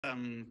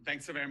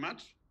Thanks so very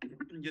much.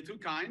 You're too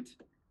kind.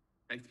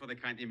 Thanks for the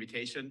kind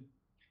invitation.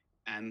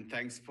 And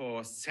thanks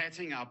for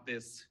setting up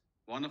this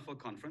wonderful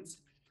conference.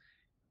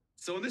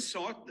 So in this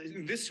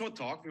short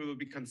talk, we will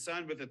be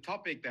concerned with a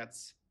topic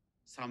that's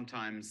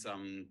sometimes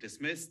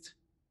dismissed,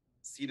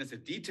 seen as a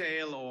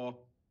detail, or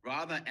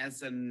rather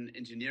as an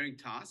engineering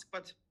task,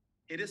 but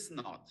it is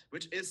not,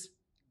 which is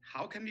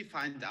how can we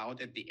find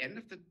out at the end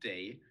of the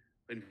day,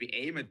 when we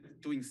aim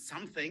at doing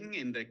something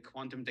in the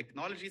quantum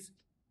technologies,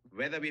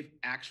 whether we've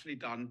actually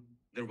done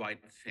the right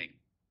thing,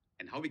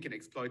 and how we can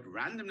exploit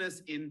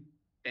randomness in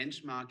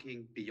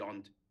benchmarking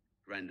beyond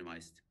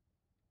randomized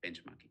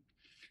benchmarking.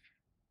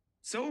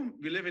 So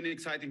we live in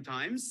exciting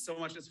times, so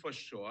much is for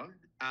sure.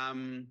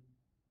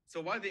 So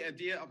while the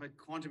idea of a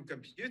quantum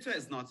computer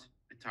is not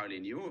entirely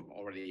new,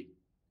 already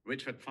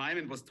Richard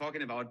Feynman was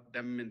talking about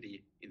them in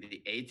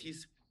the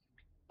 80s,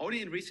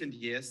 only in recent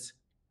years,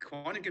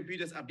 quantum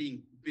computers are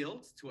being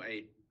built to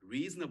a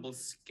reasonable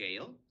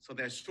scale. So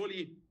they're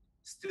surely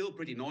still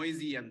pretty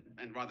noisy and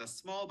rather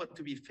small, but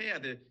to be fair,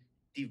 the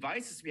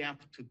devices we have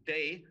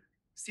today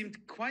seemed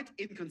quite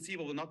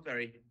inconceivable not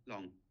very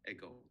long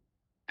ago.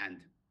 And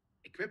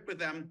equipped with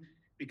them,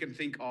 we can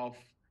think of,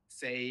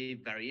 say,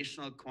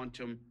 variational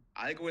quantum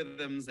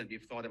algorithms, and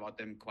we've thought about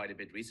them quite a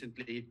bit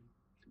recently.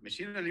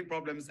 Machine learning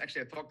problems,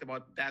 actually, I talked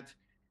about that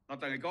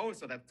not long ago,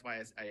 so that's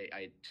why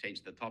I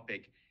changed the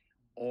topic.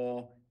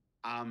 Or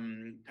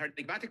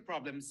paradigmatic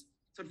problems.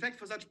 So in fact,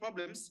 for such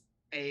problems,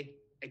 a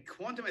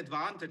quantum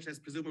advantage has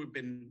presumably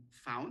been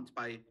found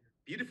by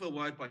beautiful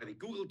work by the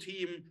Google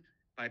team,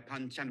 by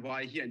Pan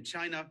Chanwai here in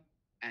China,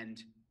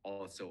 and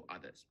also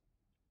others.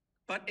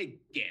 But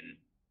again,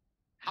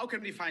 how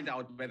can we find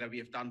out whether we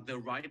have done the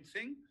right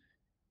thing?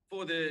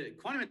 For the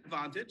quantum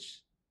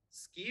advantage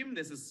scheme,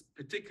 this is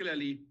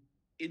particularly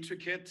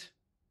intricate,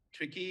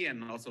 tricky,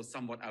 and also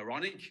somewhat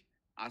ironic.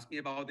 Ask me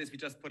about this. We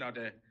just put out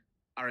a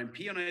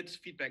RMP on it.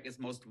 Feedback is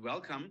most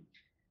welcome.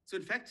 So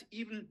in fact,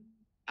 even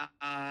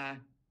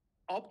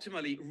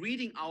optimally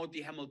reading out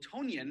the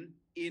Hamiltonian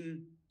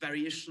in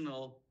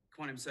variational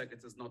quantum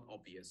circuits is not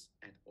obvious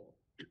at all.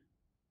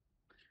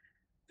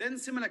 Then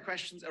similar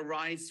questions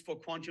arise for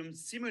quantum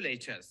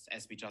simulators,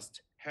 as we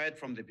just heard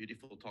from the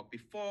beautiful talk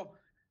before,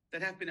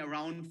 that have been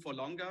around for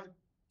longer.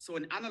 So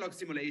in analog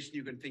simulation,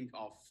 you can think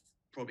of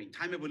probing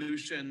time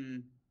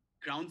evolution,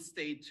 ground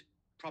state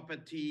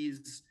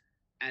properties,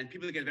 and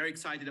people get very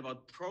excited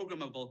about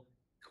programmable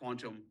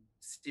quantum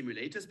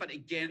simulators. But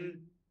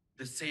again,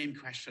 the same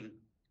question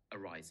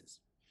arises.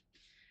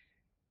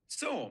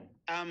 So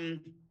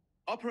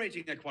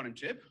operating a quantum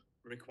chip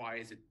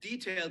requires a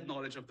detailed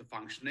knowledge of the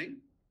functioning,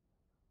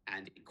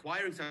 and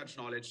acquiring such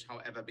knowledge,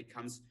 however,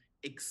 becomes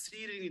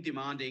exceedingly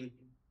demanding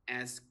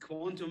as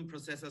quantum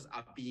processors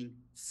are being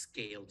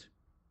scaled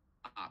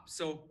up.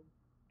 So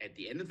at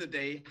the end of the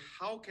day,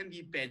 how can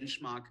we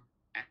benchmark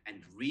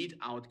and read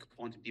out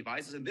quantum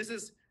devices? And this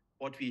is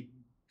what we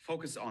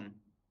focus on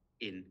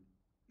in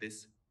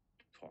this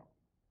talk.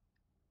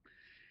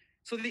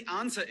 So the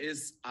answer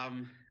is,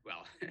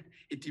 well,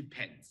 it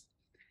depends.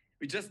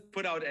 We just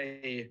put out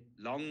a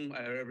long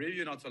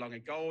review not so long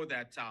ago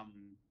that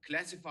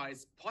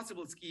classifies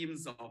possible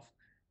schemes of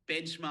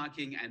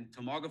benchmarking and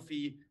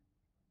tomography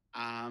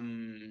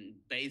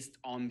based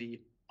on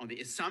the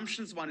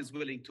assumptions one is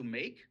willing to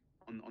make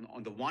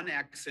on the one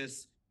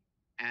axis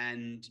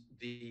and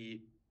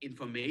the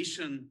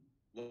information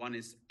one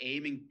is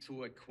aiming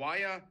to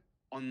acquire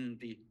on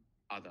the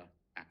other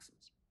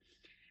axis.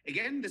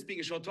 Again, this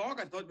being a short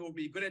talk, I thought it would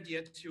be a good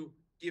idea to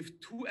give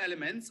two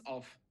elements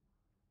of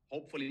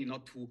hopefully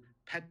not too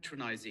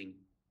patronizing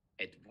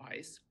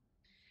advice.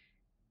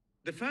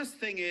 The first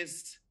thing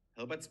is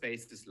Hilbert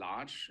space is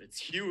large, it's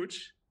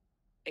huge.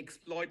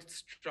 Exploit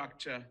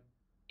structure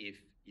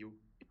if you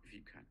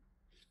can.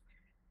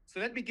 So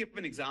let me give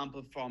an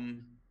example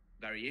from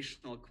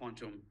variational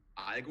quantum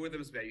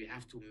algorithms where you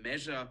have to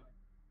measure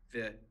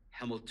the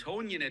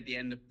Hamiltonian at the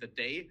end of the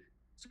day.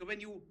 So when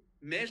you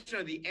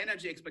measure the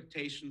energy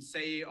expectation,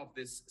 say, of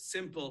this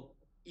simple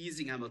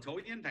Ising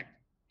Hamiltonian, in fact,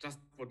 just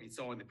what we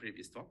saw in the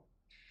previous talk,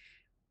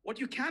 what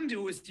you can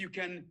do is you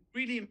can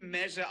really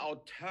measure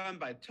out term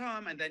by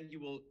term, and then you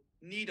will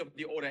need of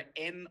the order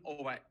n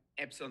over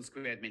epsilon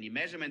squared many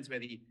measurements, where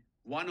the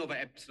 1 over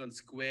epsilon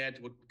squared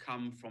would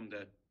come from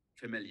the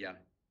familiar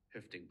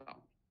Hüfting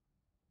bound.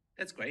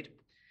 That's great.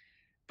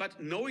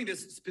 But knowing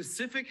this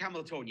specific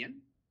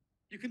Hamiltonian,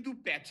 you can do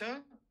better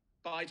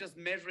by just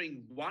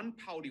measuring one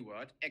Pauli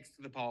word, x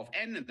to the power of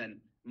n, and then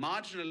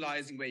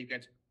marginalizing where you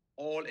get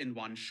all in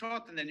one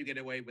shot, and then you get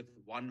away with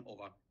 1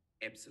 over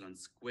epsilon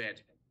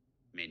squared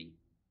many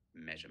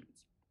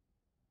measurements.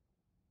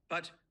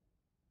 But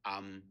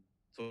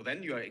so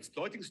then you are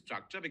exploiting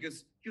structure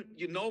because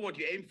you know what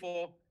you aim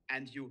for,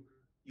 and you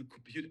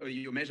compute or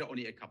you measure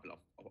only a couple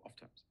of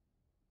terms.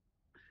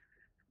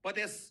 But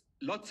there's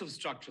lots of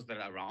structures that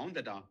are around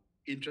that are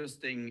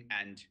interesting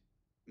and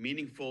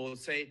meaningful.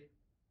 Say,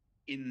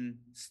 in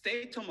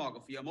state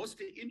tomography, you're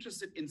mostly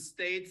interested in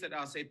states that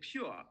are, say,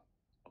 pure,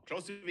 or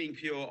close to being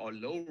pure, or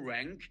low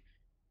rank.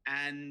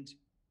 And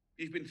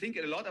we've been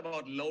thinking a lot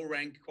about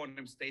low-rank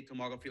quantum state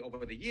tomography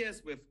over the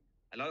years with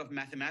a lot of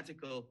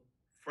mathematical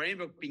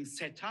framework being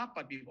set up,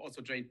 but we've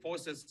also joined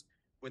forces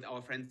with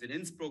our friends in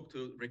Innsbruck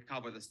to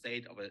recover the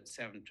state of a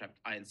 7-trapped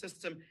ion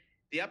system.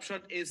 The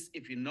upshot is,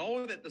 if you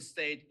know that the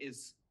state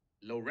is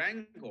low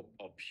rank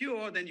or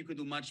pure, then you can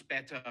do much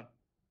better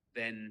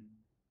than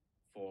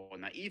for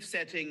naive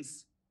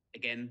settings.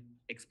 Again,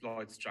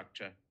 exploit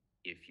structure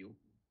if you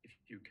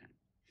can.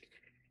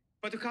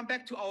 But to come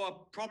back to our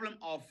problem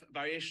of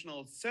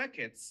variational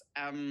circuits,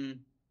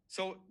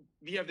 so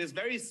we have this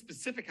very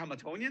specific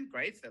Hamiltonian,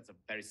 great, that's a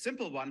very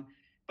simple one.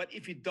 But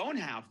if you don't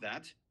have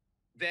that,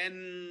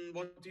 then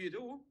what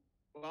do?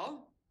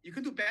 Well, you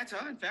can do better.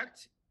 In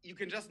fact, you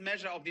can just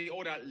measure of the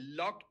order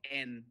log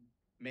n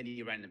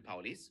many random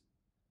Paulis,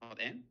 not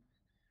n.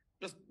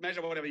 Just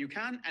measure whatever you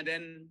can, and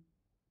then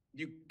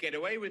you get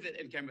away with it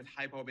and can, with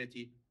high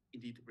probability,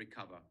 indeed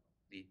recover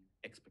the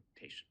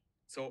expectation.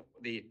 So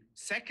the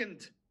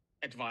second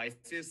advice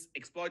is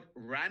exploit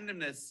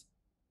randomness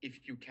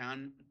if you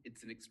can.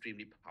 It's an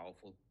extremely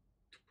powerful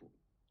tool.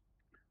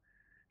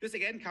 This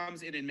again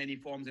comes in many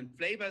forms and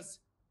flavors.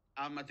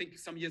 I think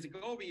some years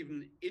ago, we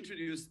even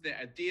introduced the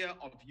idea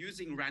of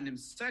using random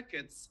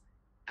circuits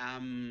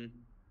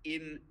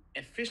in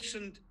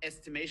efficient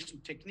estimation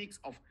techniques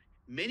of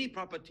many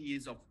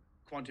properties of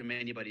quantum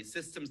many-body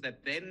systems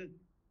that then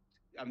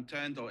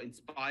turned or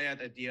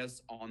inspired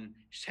ideas on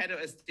shadow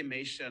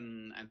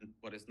estimation and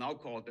what is now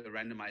called the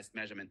randomized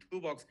measurement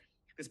toolbox.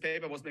 This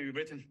paper was maybe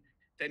written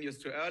 10 years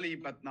too early,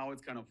 but now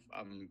it's kind of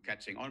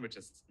catching on, which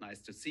is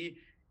nice to see.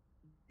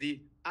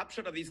 The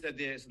upshot of these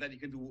ideas is that you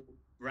can do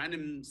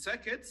random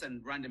circuits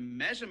and random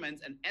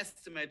measurements and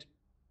estimate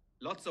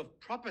lots of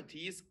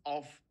properties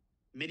of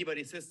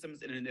many-body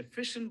systems in an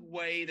efficient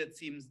way that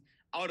seems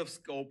out of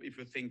scope if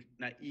you think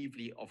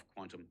naively of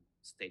quantum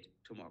state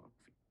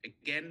tomography.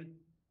 Again,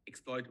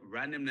 exploit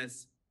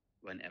randomness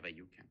whenever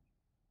you can.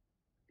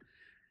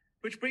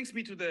 Which brings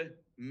me to the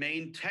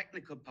main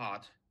technical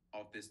part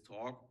of this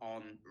talk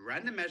on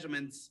random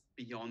measurements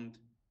beyond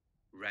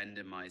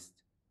randomized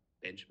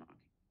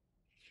benchmarking.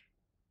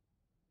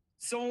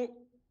 So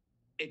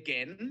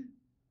again,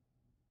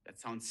 that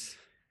sounds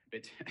a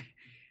bit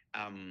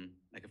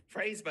like a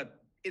phrase, but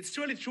it's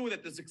surely true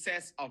that the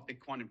success of the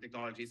quantum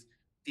technologies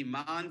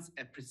demands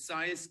a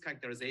precise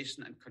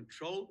characterization and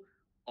control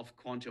of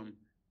quantum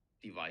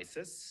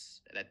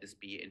devices, let this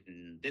be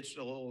in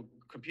digital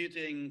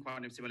computing,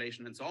 quantum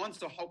simulation, and so on.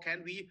 So how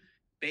can we,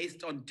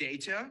 based on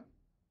data,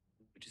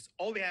 which is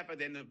all we have at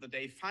the end of the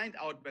day, find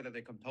out whether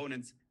the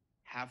components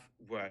have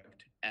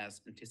worked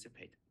as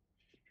anticipated?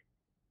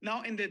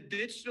 Now, in the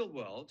digital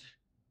world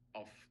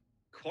of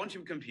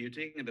quantum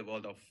computing, in the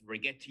world of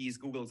Rigettis,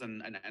 Googles,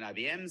 and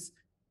IBMs,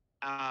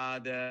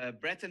 the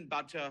bread and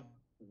butter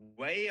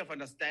way of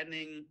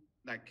understanding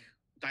like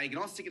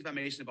diagnostic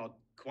information about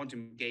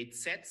quantum gate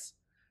sets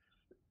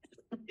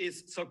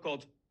is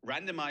so-called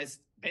randomized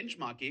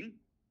benchmarking,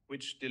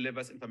 which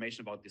delivers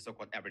information about the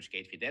so-called average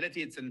gate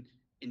fidelity. It's an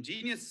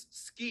ingenious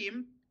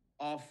scheme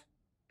of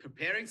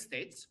preparing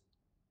states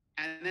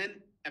and then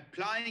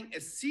applying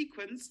a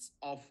sequence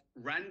of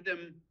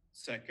random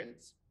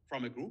circuits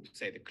from a group,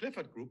 say the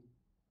Clifford group,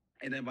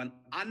 and then one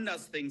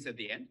undoes things at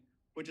the end,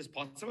 which is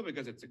possible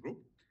because it's a group,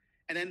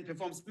 and then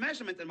performs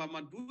measurements, and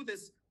one do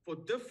this for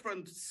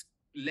different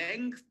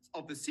lengths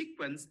of the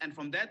sequence, and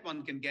from that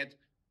one can get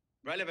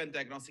relevant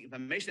diagnostic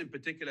information, in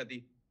particular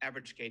the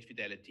average gate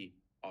fidelity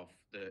of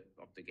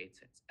the gate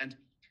sets. And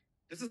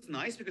this is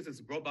nice because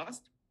it's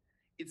robust.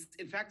 It's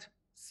in fact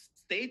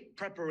state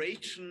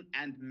preparation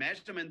and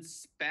measurement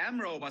spam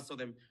robust, so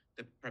the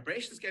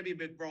preparations can be a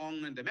bit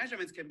wrong and the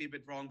measurements can be a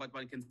bit wrong, but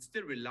one can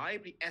still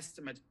reliably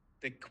estimate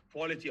the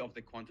quality of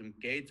the quantum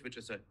gates, which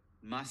is a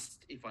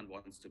must if one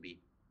wants to be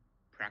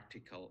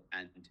practical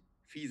and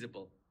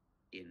feasible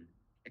in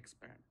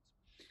experiments.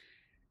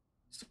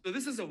 So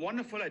this is a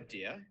wonderful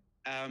idea.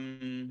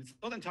 It's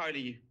not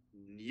entirely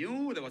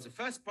new. There was a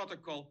first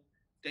protocol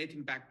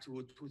dating back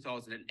to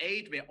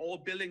 2008 where all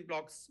building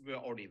blocks were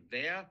already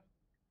there,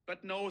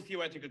 but no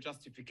theoretical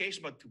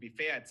justification. But to be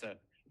fair,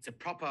 it's a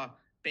proper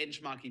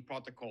benchmarking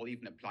protocol,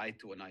 even applied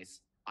to a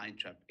nice ion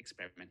trap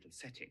experimental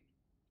setting.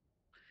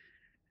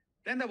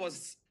 Then there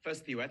was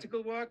first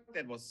theoretical work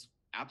that was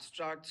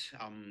abstract,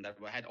 that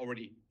had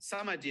already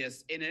some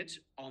ideas in it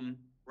on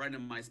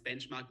randomized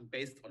benchmarking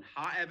based on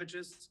Haar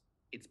averages.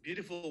 It's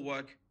beautiful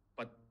work,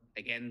 but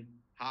again,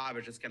 Haar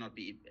averages cannot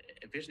be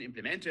efficiently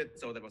implemented.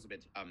 So that was a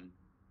bit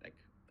like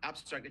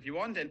abstract if you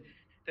want. And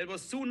that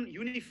was soon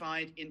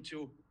unified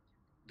into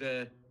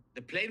the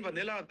plain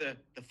vanilla, the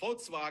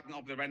Volkswagen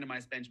of the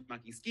randomized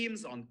benchmarking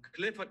schemes on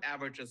Clifford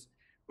averages,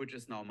 which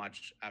is now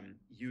much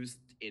used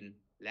in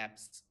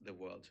labs the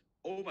world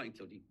over,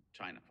 including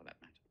China for that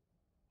matter.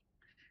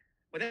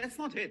 But that's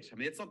not it. I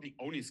mean, it's not the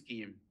only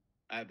scheme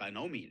by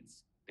no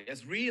means.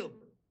 There's real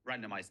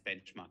randomized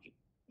benchmarking.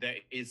 There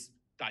is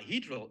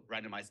dihedral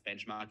randomized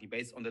benchmarking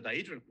based on the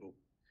dihedral group.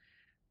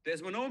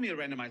 There's monomial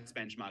randomized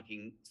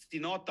benchmarking,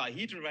 not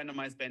dihedral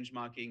randomized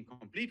benchmarking,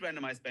 complete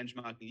randomized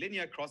benchmarking,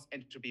 linear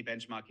cross-entropy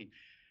benchmarking.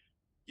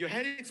 your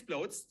head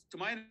explodes. To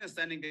my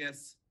understanding,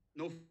 there's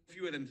no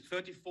fewer than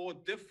 34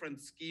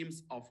 different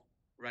schemes of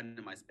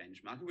randomized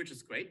benchmarking, which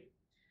is great.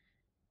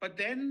 But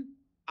then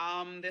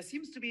there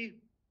seems to be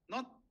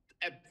not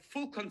a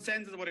full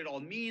consensus of what it all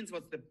means,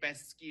 what's the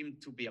best scheme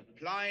to be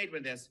applied.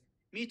 When there's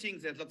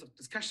meetings, there's lots of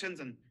discussions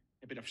and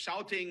a bit of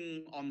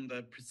shouting on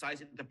the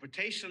precise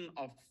interpretation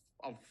of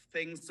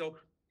things. So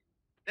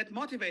that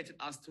motivated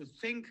us to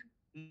think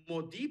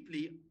more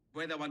deeply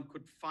whether one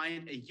could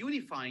find a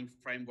unifying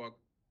framework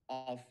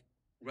of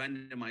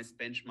randomized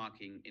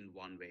benchmarking in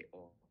one way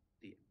or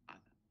the other.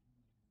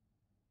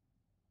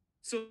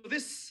 So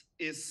this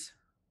is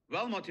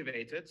well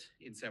motivated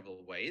in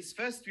several ways.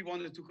 First, we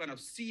wanted to kind of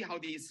see how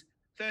these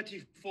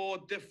 34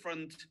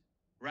 different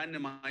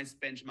randomized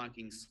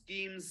benchmarking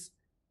schemes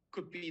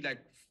could be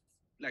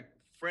like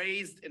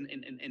phrased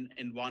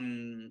in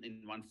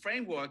one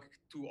framework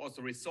to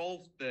also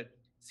resolve the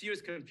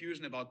serious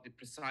confusion about the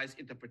precise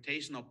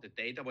interpretation of the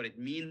data, what it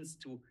means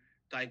to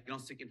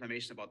diagnostic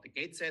information about the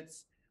gate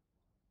sets.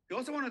 We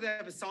also wanted to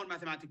have a sound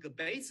mathematical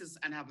basis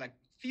and have like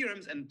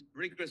theorems and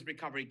rigorous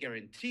recovery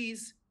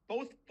guarantees,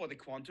 both for the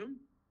quantum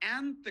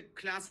and the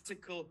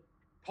classical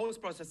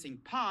post-processing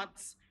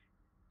parts,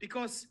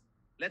 because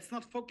let's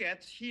not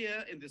forget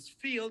here in this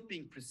field,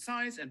 being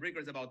precise and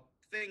rigorous about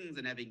things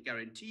and having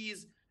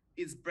guarantees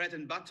is bread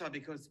and butter,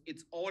 because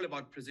it's all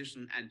about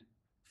precision and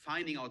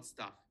finding out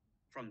stuff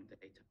from the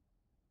data.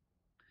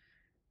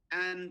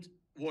 And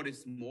what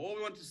is more,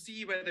 we want to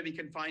see whether we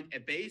can find a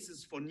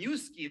basis for new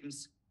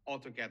schemes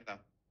altogether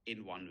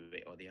in one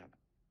way or the other.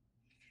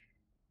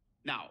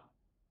 Now,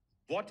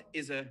 what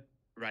is a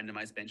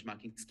randomized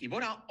benchmarking scheme?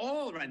 What are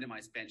all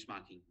randomized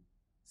benchmarking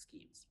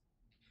schemes?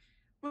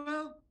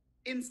 Well,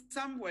 in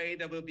some way,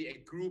 there will be a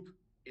group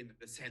in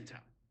the center,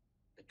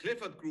 the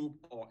Clifford group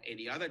or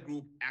any other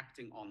group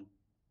acting on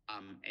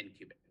n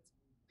qubits.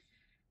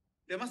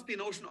 There must be a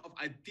notion of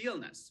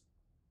idealness.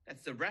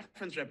 That's the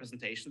reference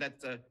representation.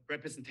 That's a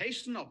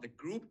representation of the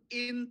group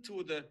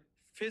into the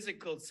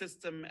physical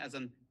system as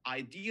an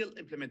ideal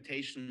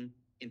implementation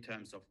in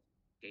terms of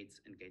gates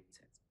and gate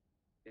sets.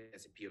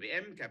 There's a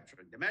POVM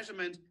capturing the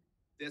measurement.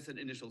 There's an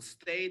initial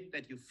state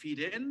that you feed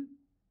in.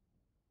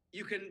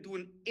 You can do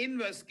an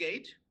inverse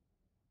gate,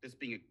 this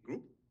being a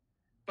group,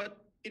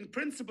 but in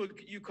principle,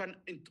 you can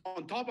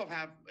on top of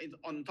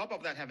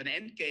that have an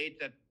end gate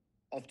that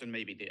often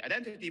may be the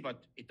identity,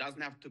 but it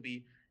doesn't have to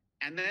be,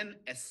 and then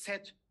a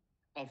set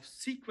of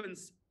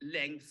sequence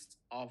lengths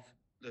of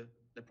the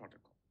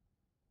protocol.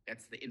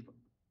 That's the input.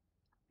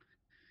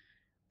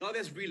 Now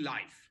there's real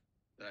life,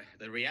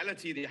 the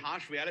reality, the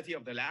harsh reality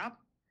of the lab,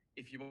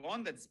 if you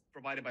want, that's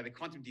provided by the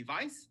quantum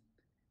device,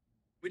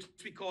 which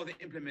we call the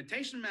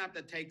implementation map,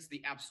 that takes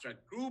the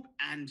abstract group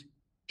and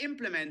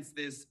implements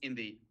this in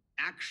the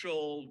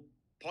actual,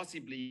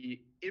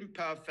 possibly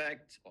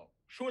imperfect or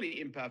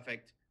surely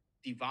imperfect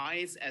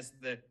device as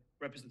the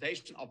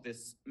representation of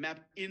this map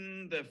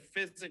in the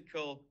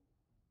physical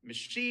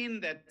machine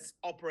that's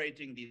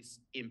operating these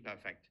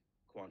imperfect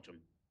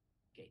quantum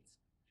gates.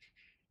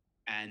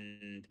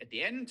 And at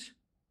the end,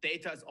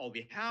 data is all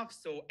we have,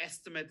 so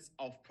estimates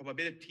of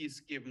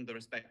probabilities given the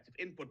respective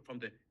input from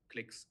the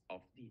clicks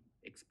of the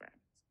experiments.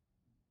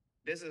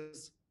 This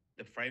is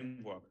the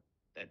framework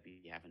that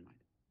we have in mind.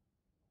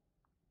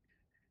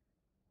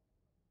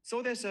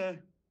 So there's a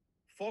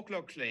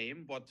folklore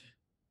claim what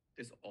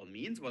this all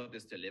means, what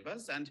this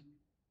delivers, and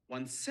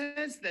one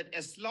says that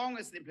as long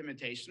as the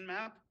implementation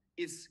map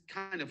is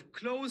kind of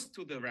close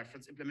to the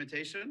reference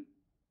implementation,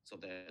 so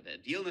the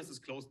idealness is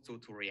close to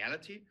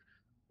reality,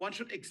 one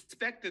should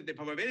expect that the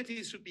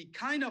probabilities should be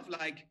kind of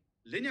like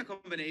linear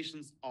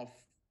combinations of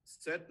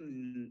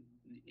certain,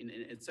 in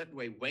a certain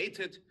way,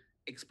 weighted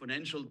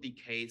exponential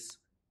decays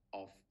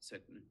of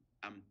certain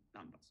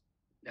numbers.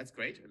 That's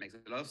great, it makes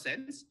a lot of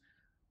sense.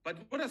 But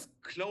what does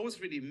close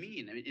really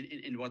mean? I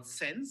mean, in what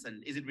sense?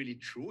 And is it really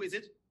true? Is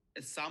it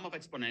a sum of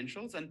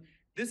exponentials? And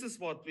this is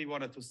what we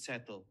wanted to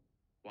settle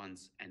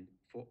once and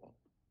for all.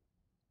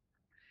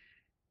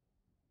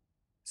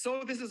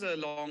 So this is a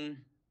long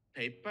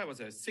paper. It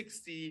was a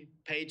 60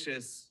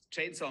 pages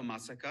chainsaw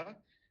massacre.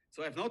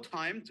 So I have no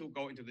time to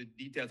go into the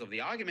details of the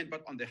argument,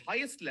 but on the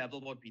highest level,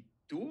 what we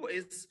do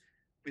is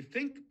we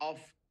think of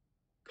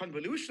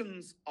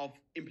convolutions of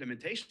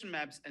implementation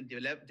maps and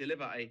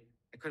deliver a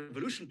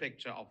convolution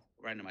picture of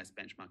randomized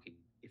benchmarking,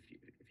 if you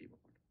want.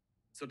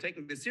 So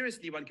taking this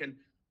seriously, one can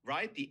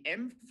write the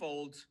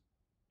m-fold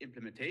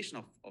implementation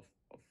of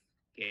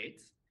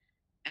gates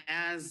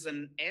as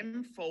an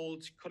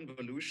m-fold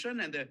convolution,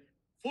 and the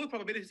full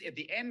probabilities at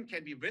the end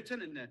can be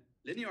written in a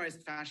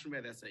linearized fashion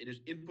where there's an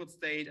input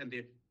state and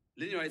the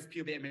linearized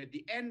POVM at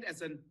the end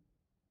as an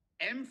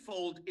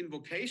m-fold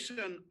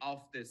invocation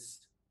of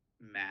this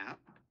map.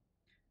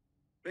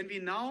 When we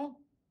now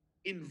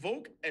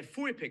invoke a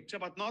Fourier picture,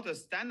 but not a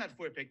standard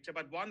Fourier picture,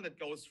 but one that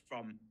goes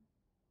from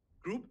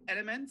group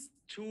elements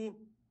to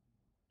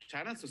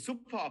channels, to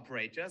super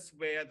operators,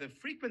 where the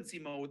frequency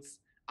modes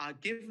are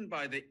given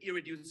by the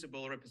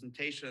irreducible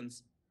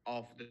representations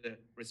of the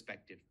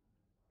respective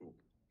group.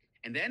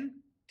 And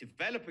then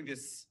developing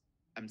this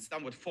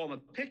somewhat formal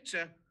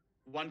picture,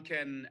 one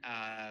can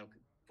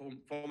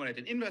formulate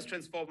an inverse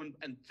transform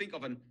and think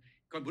of a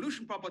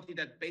convolution property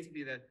that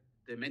basically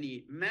the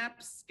many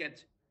maps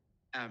get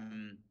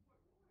kind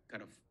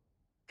of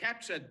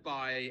captured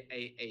by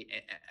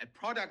a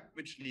product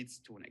which leads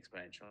to an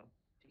exponential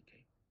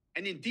decay.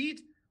 And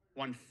indeed,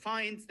 one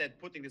finds that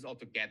putting this all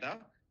together,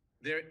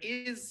 there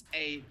is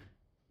a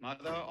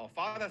mother or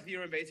father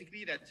theorem,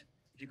 basically, that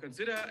if you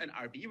consider an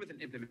RB with an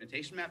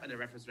implementation map and a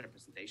reference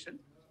representation,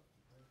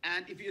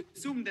 and if you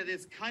assume that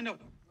it's kind of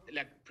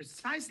like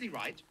precisely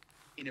right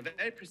in a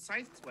very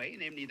precise way,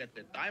 namely that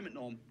the diamond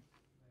norm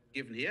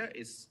given here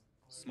is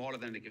smaller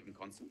than the given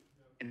constant,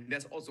 and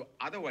there's also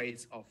other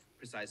ways of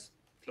precise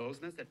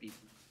closeness that we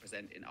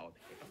present in our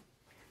paper,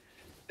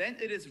 then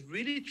it is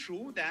really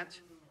true that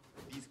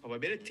these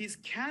probabilities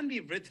can be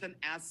written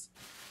as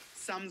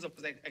sums of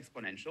the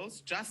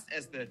exponentials, just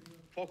as the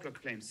folklore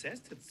claim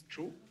says. It's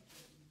true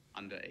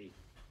under a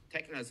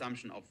technical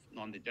assumption of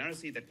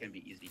non-degeneracy that can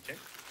be easily checked.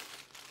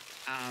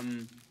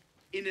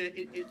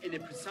 In a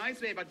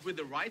precise way, but with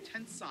the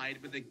right-hand side,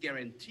 with a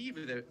guarantee,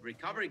 with a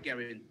recovery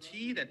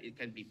guarantee that it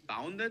can be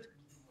bounded.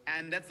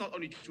 And that's not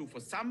only true for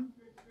some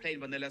plain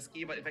vanilla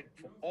scheme, but in fact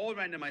for all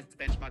randomized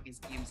benchmarking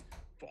schemes,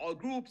 for all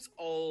groups,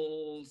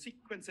 all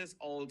sequences,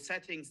 all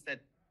settings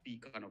that we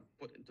kind of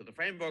put into the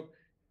framework.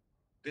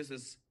 This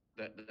is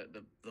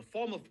the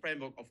formal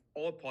framework of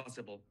all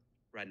possible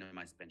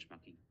randomized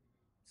benchmarking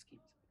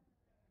schemes.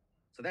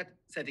 So that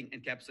setting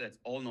encapsulates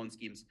all known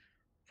schemes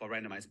for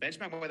randomized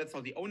benchmark, but that's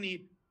not the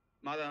only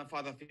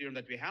mother-father theorem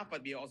that we have,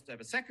 but we also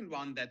have a second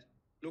one that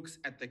looks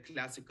at the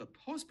classical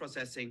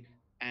post-processing,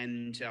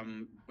 and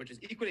which is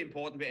equally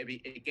important, where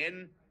we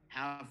again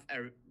have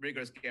a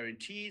rigorous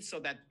guarantee so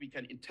that we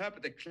can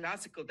interpret the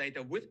classical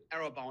data with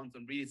error bounds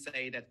and really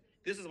say that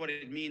this is what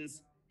it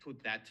means to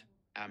that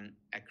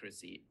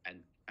accuracy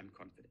and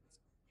confidence.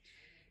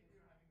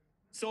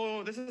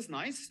 So this is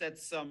nice. That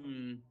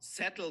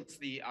settles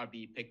the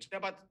RB picture,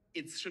 but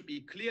it should be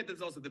clear this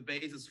is also the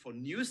basis for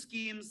new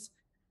schemes.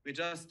 We're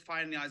just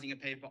finalizing a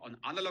paper on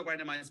analog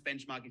randomized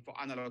benchmarking for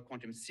analog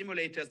quantum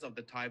simulators of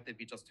the type that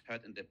we just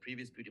heard in the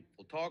previous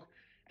beautiful talk,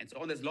 and so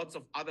on. There's lots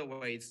of other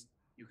ways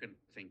you can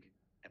think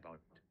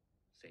about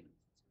things.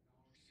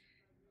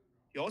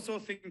 You also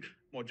think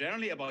more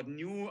generally about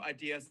new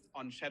ideas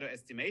on shadow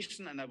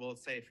estimation, and I will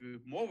say a few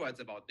more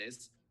words about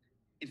this.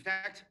 In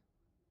fact,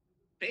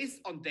 based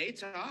on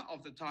data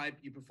of the type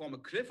you perform a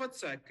Clifford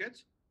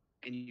circuit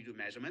and you do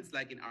measurements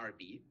like in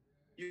RB,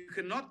 you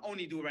can not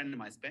only do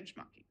randomized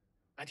benchmarking,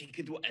 but you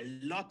can do a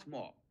lot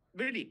more,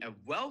 really a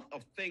wealth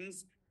of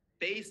things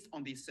based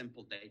on these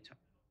simple data.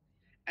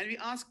 And we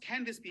ask,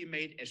 can this be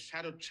made a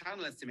shadow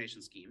channel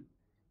estimation scheme?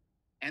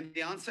 And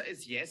the answer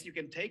is yes. You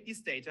can take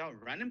these data,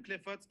 random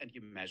Cliffords, and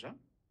you measure,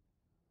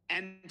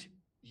 and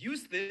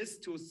use this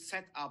to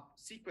set up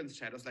sequence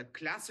shadows like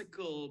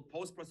classical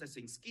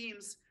post-processing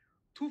schemes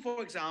to,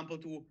 for example,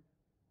 to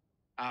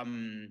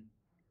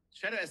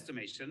shadow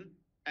estimation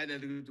and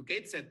to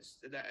gate set,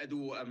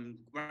 do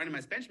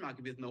randomized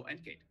benchmarking with no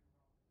end gate,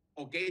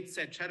 or gate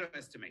set shadow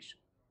estimation.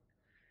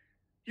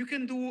 You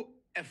can do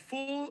a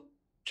full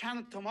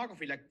channel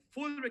tomography, like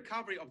full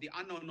recovery of the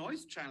unknown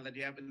noise channel that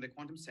you have in the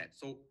quantum set.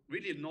 So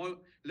really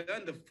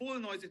learn the full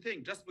noisy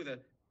thing just with a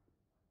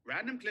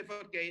random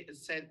Clifford gate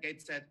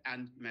set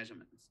and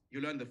measurements. You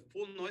learn the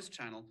full noise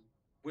channel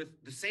with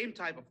the same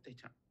type of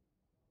data.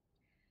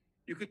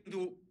 You can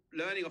do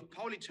learning of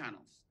Pauli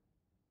channels.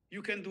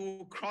 You can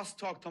do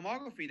crosstalk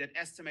tomography that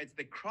estimates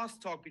the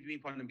crosstalk between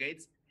quantum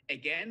gates,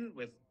 again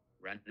with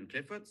random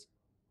Cliffords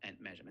and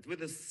measurements, with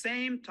the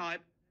same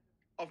type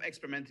of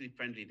experimentally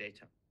friendly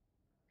data.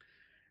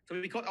 So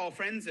we called our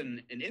friends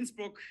in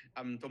Innsbruck,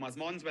 Thomas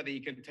Mons, whether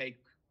he can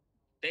take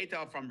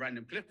data from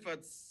random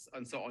Cliffords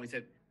and so on. He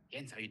said,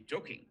 Jens, are you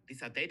joking?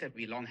 These are data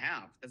we long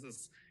have. This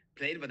is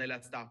plain vanilla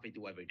stuff we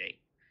do every day.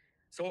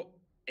 So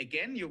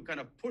again, you kind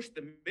of push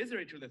the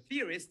misery to the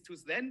theorists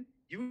who's then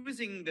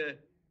using the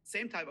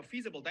same type of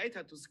feasible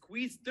data to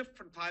squeeze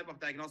different type of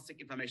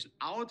diagnostic information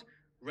out,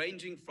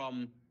 ranging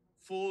from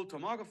full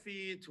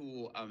tomography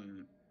to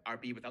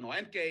RB with no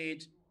end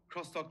gate,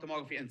 crosstalk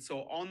tomography, and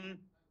so on,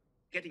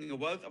 getting a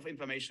wealth of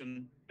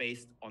information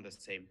based on the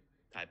same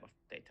type of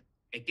data.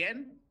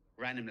 Again,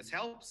 randomness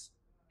helps.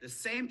 The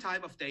same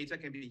type of data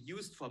can be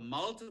used for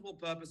multiple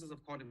purposes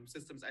of quantum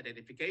systems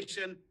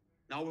identification.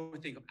 Now we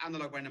think of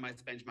analog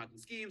randomized benchmarking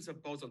schemes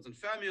of bosons and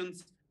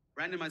fermions,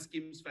 randomized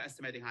schemes for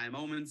estimating higher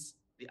moments.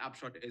 The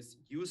upshot is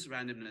use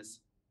randomness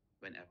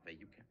whenever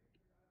you can.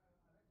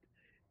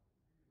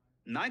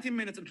 19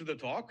 minutes into the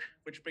talk,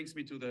 which brings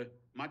me to the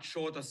much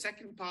shorter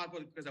second part,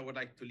 because I would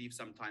like to leave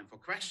some time for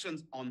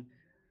questions on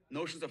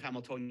notions of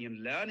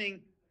Hamiltonian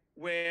learning,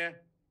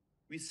 where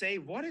we say,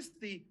 what is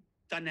the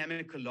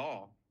dynamical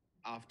law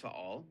after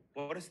all?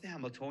 What is the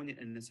Hamiltonian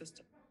in the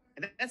system?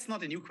 And that's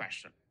not a new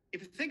question.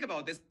 If you think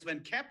about this, when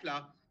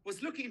Kepler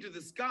was looking into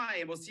the sky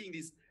and was seeing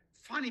these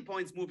funny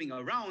points moving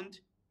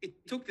around,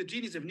 it took the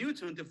genius of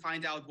Newton to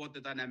find out what the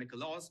dynamical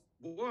laws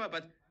were,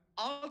 but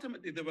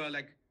ultimately they were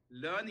like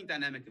learning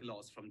dynamical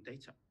laws from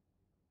data.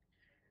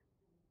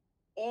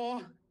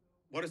 Or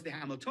what is the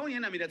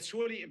Hamiltonian? I mean, that's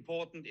surely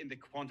important in the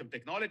quantum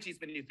technologies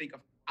when you think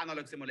of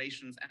analog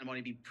simulations and want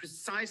to be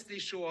precisely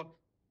sure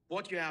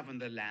what you have in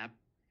the lab.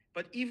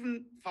 But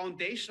even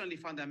foundationally,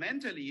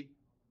 fundamentally,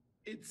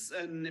 it's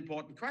an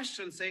important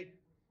question. Say,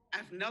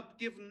 I've not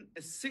given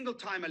a single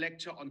time a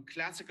lecture on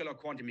classical or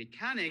quantum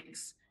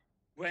mechanics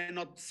where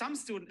not some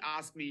student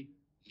asked me,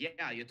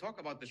 yeah, you talk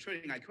about the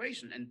Schrödinger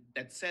equation and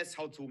that says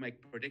how to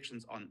make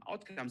predictions on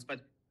outcomes,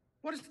 but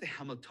what is the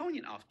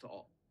Hamiltonian after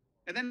all?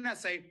 And then I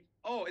say,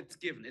 oh, it's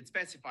given, it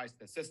specifies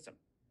the system.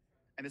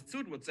 And the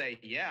student would say,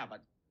 yeah,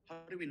 but how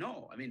do we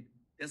know? I mean,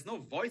 there's no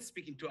voice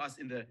speaking to us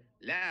in the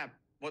lab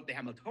what the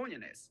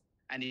Hamiltonian is.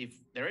 And if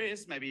there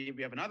is, maybe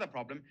we have another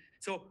problem.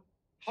 So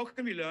how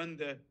can we learn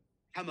the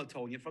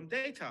Hamiltonian from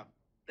data?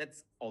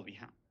 That's all we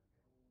have.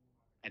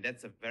 And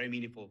that's a very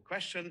meaningful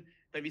question.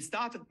 When we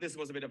started, this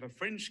was a bit of a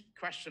fringe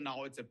question.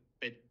 Now it's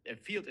a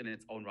field in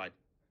its own right,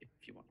 if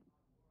you want.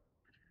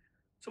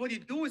 So what you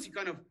do is you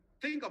kind of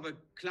think of a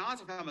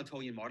class of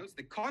Hamiltonian models,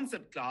 the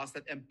concept class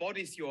that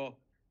embodies your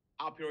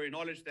a priori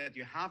knowledge that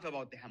you have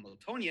about the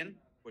Hamiltonian,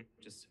 which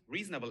is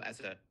reasonable as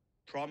a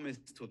promise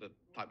to the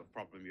type of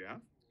problem you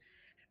have.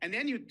 And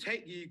then you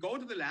go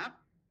to the lab.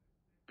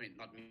 I mean,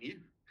 not me,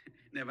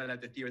 never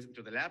let the theorists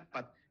into the lab,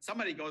 but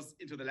somebody goes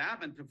into the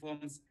lab and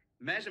performs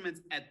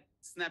measurements at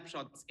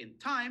snapshots in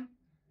time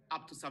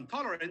up to some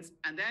tolerance,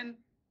 and then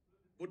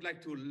would like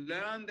to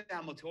learn the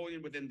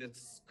Hamiltonian within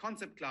this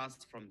concept class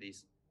from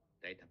these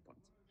data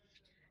points.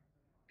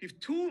 We have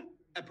two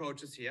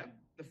approaches here.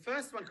 The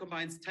first one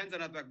combines tensor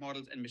network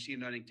models and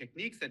machine learning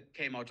techniques that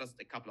came out just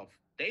a couple of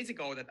days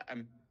ago that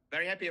I'm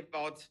very happy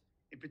about,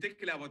 in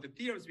particular about the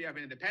theorems we have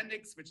in the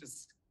appendix, which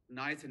is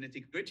nice and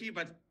nitty-gritty,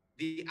 but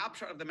the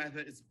upshot of the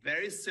method is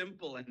very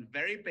simple and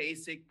very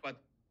basic,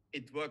 but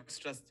it works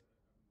just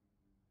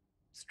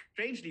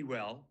strangely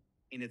well,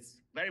 and it's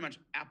very much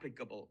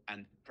applicable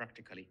and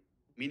practically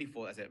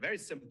meaningful as a very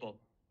simple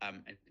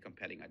and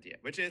compelling idea,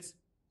 which is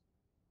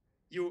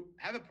you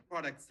have a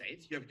product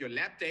state, you have your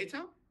lab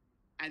data,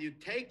 and you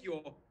take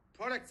your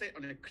product state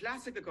on a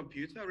classical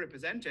computer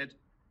represented,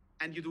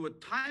 and you do a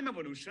time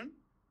evolution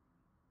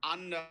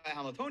under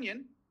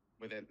Hamiltonian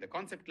within the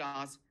concept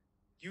class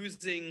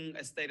using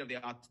a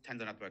state-of-the-art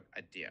tensor network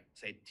idea,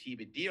 say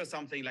TBD or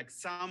something like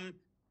some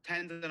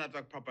tensor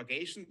network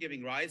propagation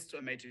giving rise to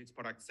a matrix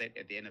product state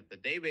at the end of the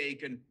day where you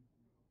can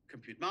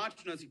compute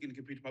marginals, you can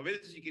compute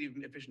probabilities, you can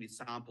even efficiently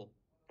sample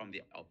from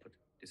the output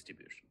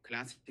distribution,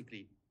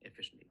 classically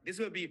efficiently. This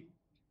will be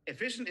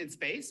efficient in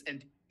space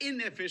and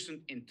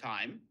inefficient in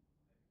time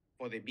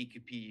for the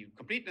BQP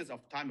completeness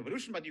of time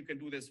evolution, but you can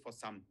do this for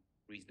some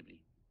reasonably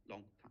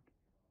long time.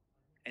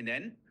 And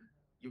then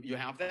you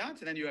have that,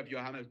 and then you have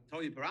your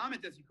Hamiltonian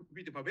parameters, you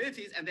compute the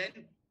probabilities, and then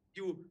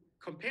you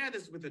compare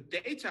this with the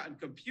data and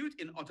compute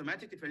in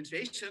automatic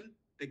differentiation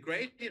the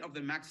gradient of the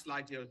max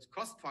likelihood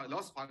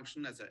loss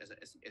function as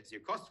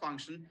your cost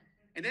function.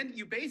 And then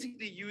you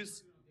basically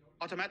use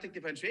automatic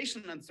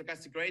differentiation and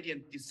stochastic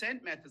gradient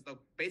descent methods, or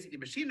basically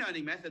machine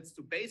learning methods,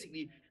 to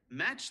basically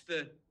match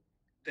the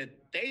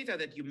data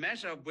that you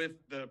measure with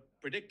the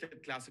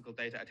predicted classical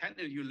data.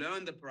 And you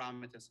learn the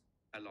parameters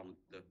along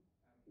the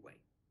way.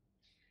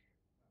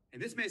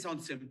 And this may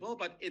sound simple,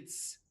 but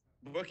it's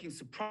working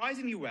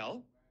surprisingly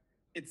well.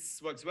 It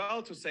works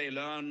well to say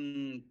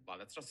learn, well,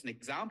 that's just an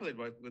example. It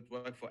would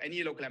work for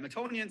any local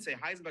Hamiltonian, say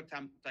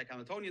Heisenberg-type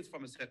Hamiltonians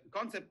from a certain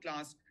concept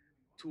class,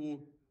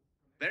 to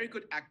very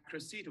good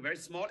accuracy, to very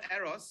small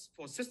errors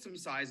for system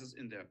sizes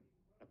in the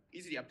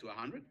easily up to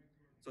 100.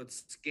 So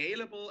it's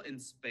scalable in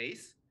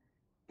space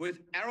with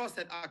errors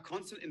that are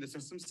constant in the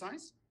system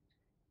size,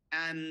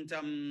 and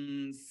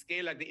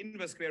scale like the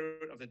inverse square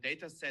root of the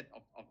data set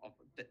of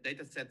the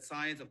data set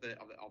size of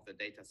the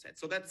data set.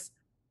 So that's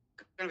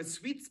kind of a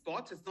sweet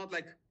spot. It's not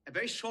like a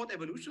very short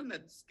evolution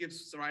that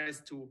gives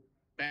rise to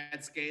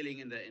bad scaling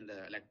in the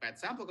like bad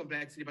sample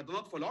complexity, but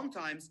not for long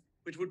times,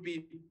 which would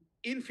be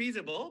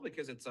infeasible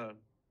because it's a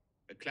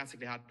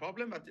classically hard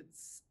problem, but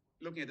it's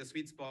looking at the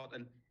sweet spot,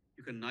 and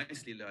you can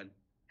nicely learn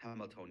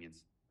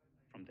Hamiltonians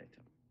from data.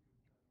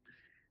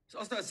 There's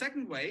also a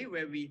second way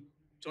where we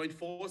joined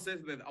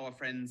forces with our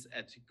friends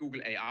at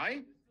Google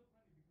AI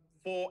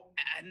for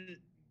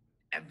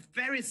a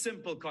very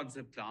simple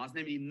concept class,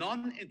 namely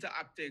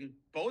non-interacting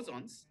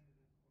bosons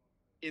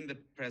in the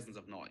presence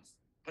of noise.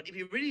 But if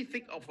you really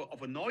think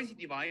of a noisy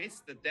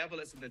device, the devil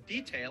is in the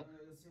detail.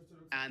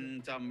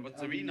 And it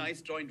was a really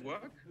nice joint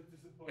work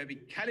where we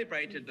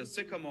calibrated the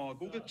Sycamore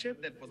Google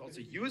chip that was also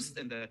used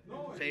in the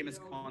famous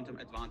quantum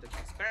advantage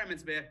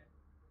experiments, where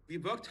we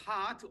worked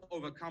hard to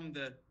overcome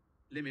the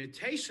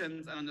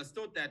limitations and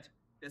understood that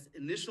there's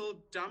initial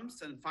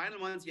jumps and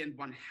final ones, and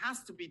one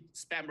has to be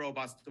spam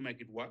robust to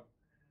make it work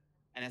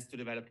and has to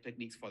develop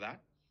techniques for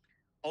that.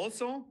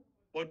 Also,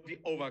 what we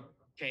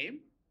overcame,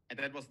 and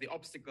that was the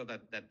obstacle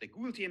that the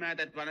Google team had,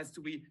 that one has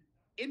to be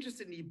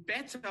interestingly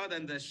better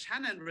than the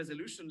Shannon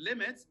resolution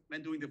limits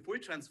when doing the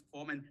Fourier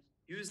transform, and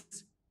use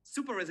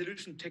super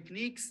resolution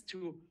techniques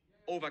to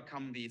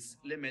overcome these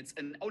limits.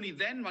 And only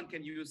then one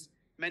can use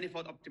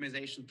manifold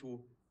optimization to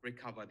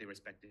recover the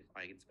respective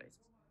eigenspaces.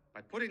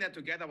 By putting that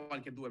together,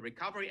 one can do a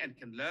recovery and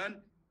can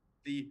learn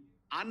the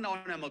unknown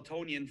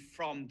Hamiltonian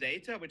from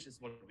data, which is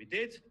what we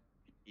did.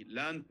 We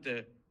learned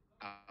the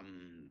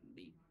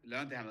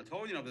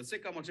Hamiltonian of the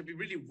sycamore chip. We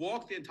really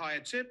walked the entire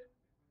chip.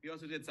 We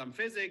also did some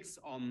physics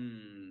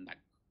on like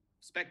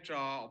spectra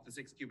of the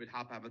 6-qubit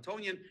Harper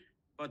Hamiltonian.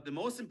 But the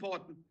most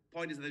important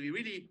point is that we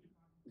really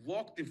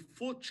walked the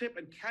full chip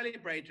and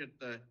calibrated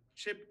the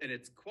chip in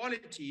its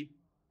quality,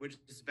 which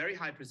is very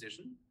high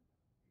precision.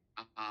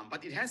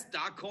 But it has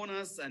dark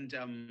corners and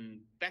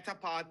beta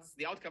parts.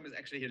 The outcome is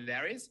actually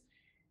hilarious.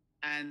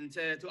 And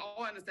to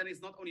our understanding,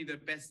 it's not only the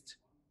best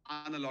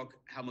analog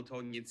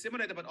Hamiltonian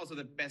simulator, but also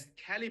the best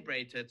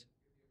calibrated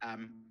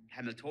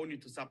Hamiltonian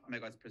to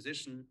sub-megahertz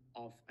precision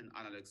of an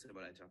analog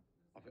simulator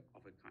of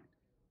a kind.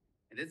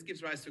 And this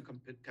gives rise to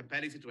a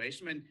compelling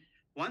situation when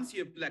once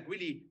you've like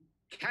really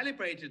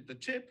calibrated the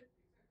chip,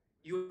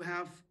 you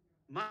have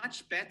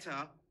much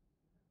better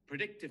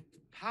predictive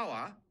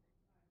power,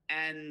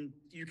 and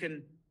you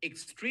can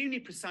extremely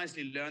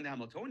precisely learn the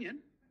Hamiltonian,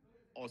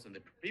 also in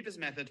the previous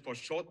method for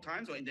short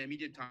times or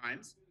intermediate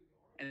times,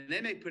 and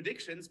then make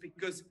predictions,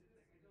 because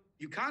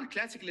you can't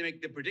classically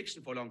make the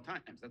prediction for long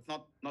times. That's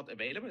not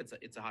available.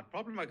 It's a hard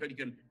problem. Because you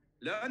can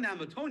learn the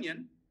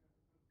Hamiltonian,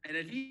 and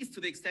at least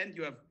to the extent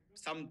you have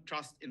some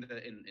trust in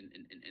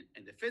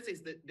the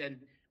physics, then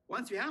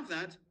once you have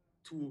that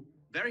to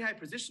very high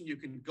precision, you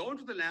can go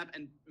into the lab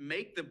and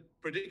make the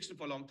prediction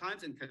for long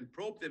times and can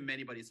probe the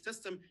many-body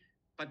system,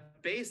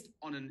 but based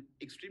on an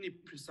extremely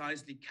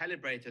precisely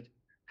calibrated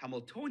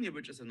Hamiltonian,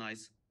 which is a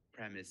nice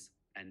premise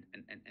and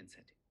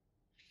setting.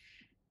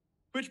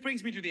 Which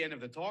brings me to the end of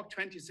the talk,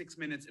 26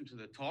 minutes into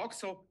the talk.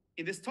 So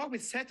in this talk, we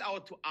set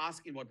out to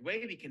ask in what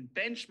way we can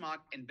benchmark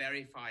and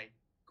verify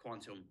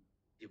quantum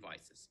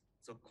devices.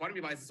 So quantum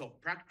devices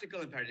solve practical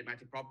and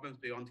paradigmatic problems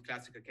beyond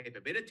classical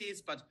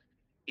capabilities, but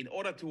in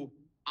order to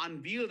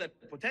unveil that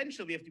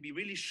potential, we have to be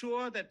really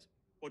sure that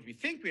what we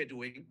think we are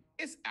doing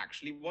is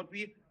actually what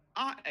we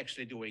are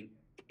actually doing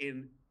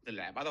in the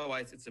lab.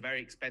 Otherwise, it's a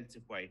very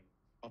expensive way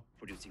of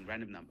producing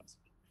random numbers.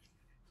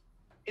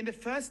 In the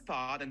first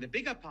part and the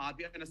bigger part,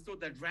 we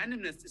understood that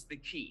randomness is the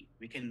key.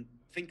 We can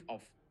think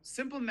of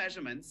simple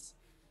measurements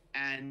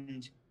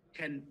and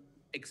can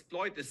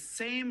exploit the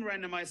same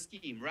randomized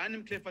scheme,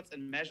 random Cliffords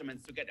and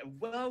measurements, to get a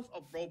wealth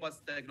of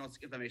robust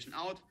diagnostic information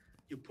out.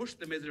 You push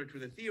the misery to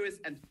the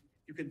theorists, and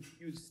you can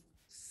use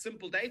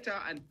simple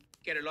data and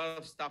get a lot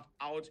of stuff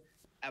out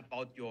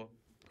about your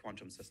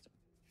quantum system.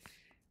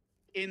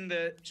 In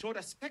the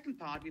shorter second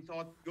part, we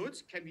thought, good,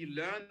 can we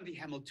learn the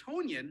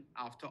Hamiltonian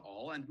after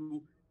all and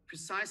do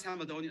precise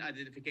Hamiltonian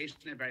identification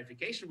and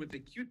verification with the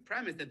cute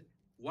premise that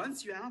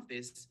once you have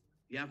this,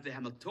 you have the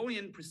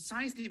Hamiltonian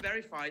precisely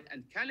verified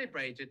and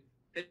calibrated,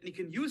 then you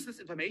can use this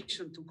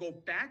information to go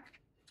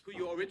back to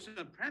your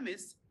original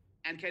premise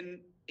and can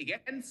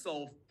again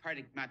solve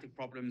paradigmatic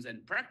problems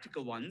and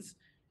practical ones,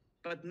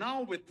 but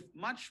now with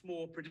much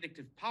more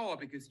predictive power,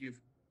 because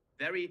you've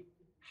very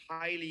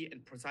highly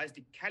and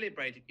precisely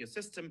calibrated your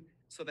system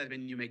so that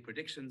when you make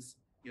predictions,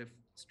 you have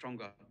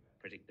stronger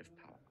predictive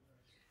power.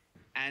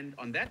 And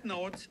on that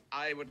note,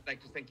 I would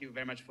like to thank you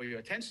very much for your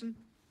attention,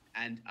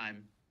 and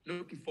I'm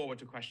looking forward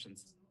to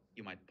questions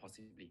you might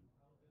possibly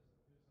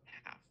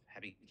have,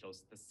 having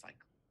closed this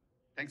cycle.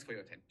 Thanks for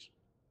your attention.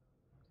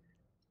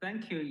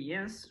 Thank you.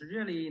 Yes,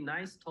 really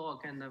nice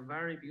talk and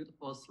very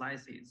beautiful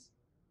slices.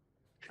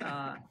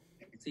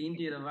 It's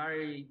indeed a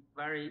very,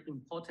 very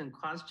important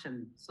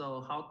question.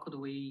 So how could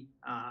we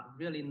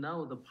really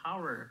know the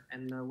power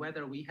and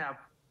whether we have,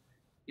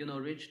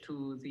 reached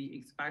to the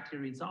expected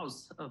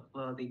results of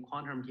the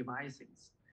quantum devices?